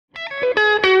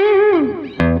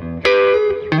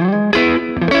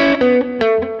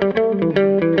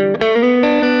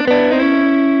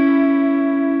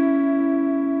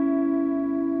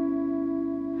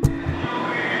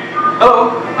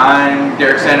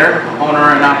bartender,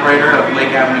 owner and operator of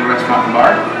Lake Avenue Restaurant and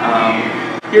Bar.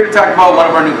 Here to talk about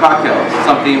one of our new cocktails,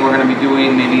 something we're going to be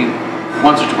doing maybe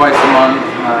once or twice a month,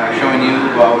 showing you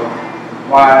about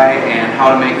why and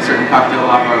how to make a certain cocktail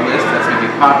off our list that's going to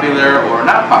be popular or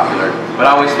not popular, but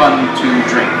always fun to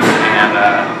drink and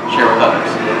share with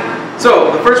others.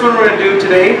 So the first one we're going to do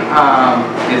today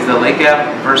is the Lake Ave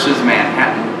versus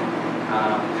Manhattan.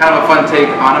 Kind of a fun take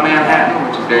on a Manhattan,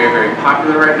 which is very, very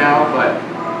popular right now, but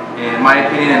in my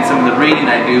opinion and some of the reading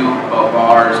I do about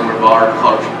bars and where bar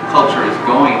culture is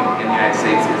going in the United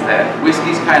States is that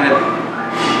whiskey's kind of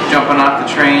jumping off the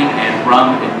train and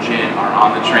rum and gin are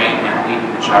on the train and leading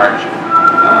the charge.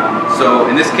 So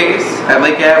in this case, at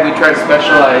Lake Ave, we try to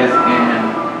specialize in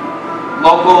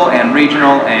local and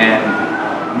regional and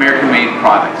American-made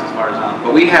products as far as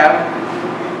but we have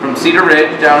from Cedar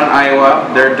Ridge down in Iowa,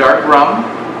 their dark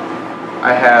rum.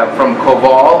 I have from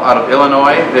Koval out of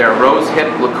Illinois, their Rose Hip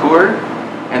Liqueur.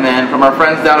 And then from our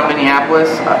friends down in Minneapolis,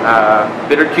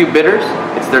 Bitter Cube Bitters,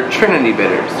 it's their Trinity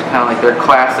Bitters, kind of like their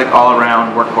classic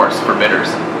all-around workhorse for bitters.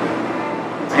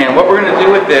 And what we're going to do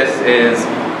with this is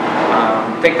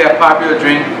take that popular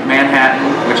drink, Manhattan,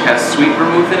 which has sweet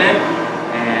vermouth in it,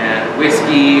 and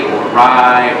whiskey or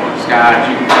rye or scotch,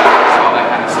 you can put all that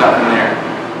kind of stuff in there.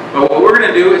 But what we're going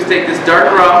to do is take this dark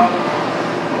rum.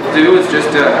 What we'll do is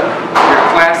just your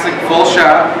classic full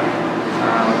shot.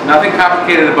 Nothing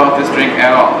complicated about this drink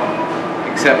at all,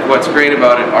 except what's great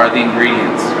about it are the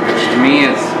ingredients, which to me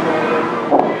is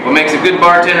what makes a good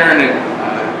bartender and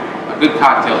a good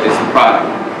cocktail is the product,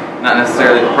 not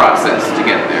necessarily the process to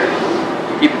get there.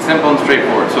 Keep it simple and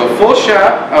straightforward. So a full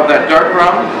shot of that dark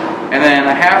rum, and then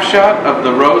a half shot of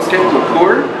the Rose Hip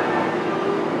Liqueur,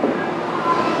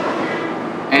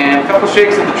 and a couple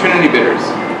shakes of the Trinity Bitters.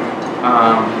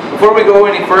 Before we go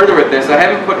any further with this, I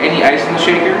haven't put any ice in the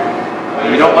shaker.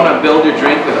 You don't want to build your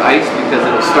drink with ice because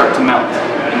it'll start to melt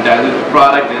and dilute the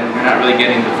product and you're not really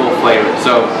getting the full flavor.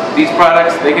 So these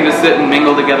products, they can just sit and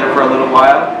mingle together for a little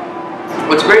while.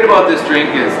 What's great about this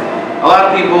drink is a lot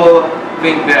of people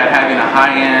think that having a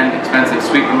high-end, expensive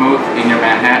sweet vermouth in your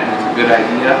Manhattan is a good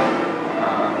idea.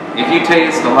 If you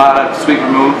taste a lot of sweet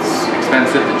vermouths,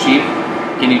 expensive to cheap,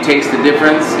 can you taste the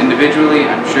difference individually?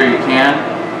 I'm sure you can.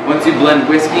 Once you blend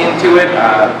whiskey into it,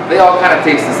 they all kind of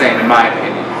taste the same in my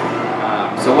opinion.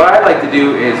 So what I like to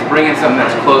do is bring in something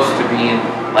that's close to being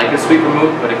like a sweet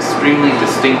vermouth, but extremely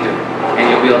distinctive.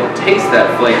 And you'll be able to taste that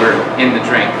flavor in the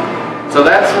drink. So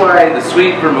that's why the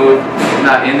sweet vermouth is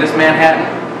not in this Manhattan.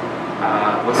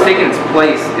 What's taking its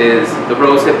place is the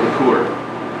Rose Hip Liqueur.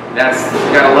 That's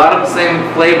got a lot of the same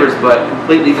flavors, but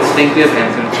completely distinctive, and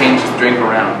it's going to change the drink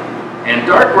around. And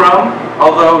dark rum,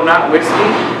 although not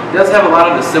whiskey, does have a lot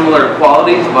of the similar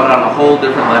qualities, but on a whole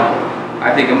different level. I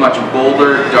think a much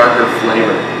bolder, darker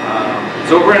flavor.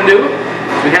 So what we're going to do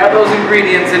is we have those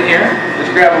ingredients in here. Just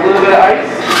grab a little bit of ice.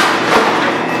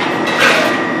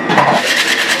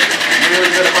 A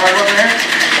really good hard one there.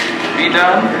 Be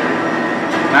done.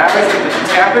 Now I like to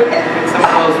tap it, get some of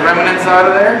those remnants out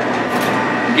of there.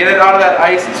 Get it out of that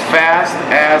ice as fast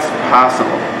as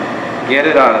possible. Get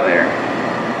it out of there.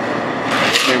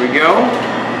 There we go.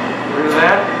 Get rid of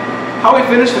that. How we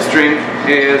finish this drink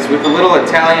is with a little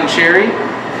Italian cherry.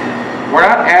 We're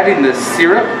not adding the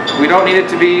syrup. We don't need it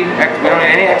to be, we don't need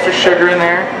any extra sugar in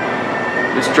there.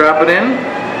 Just drop it in.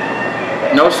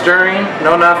 No stirring,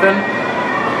 no nothing.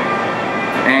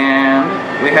 And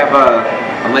we have a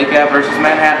Lake Ave versus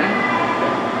Manhattan.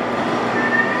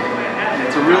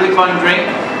 It's a really fun drink.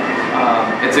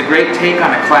 It's a great take on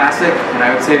a classic, and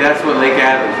I would say that's what Lake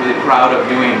Ave is really proud of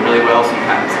doing really well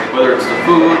sometimes. Whether it's the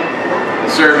food, the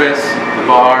service, the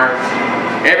bar,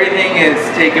 everything is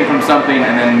taken from something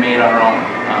and then made our own.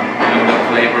 Unique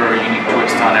flavor, unique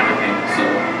twist on everything. So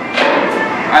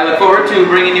I look forward to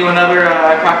bringing you another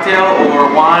cocktail or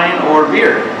wine or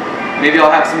beer. Maybe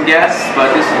I'll have some guests,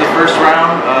 but this is the first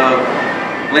round of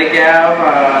Lake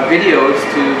Ave videos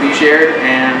to be shared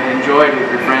and enjoyed with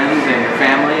your friends and your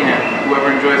family and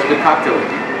whoever enjoys a good cocktail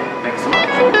with you. Thanks so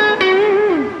much.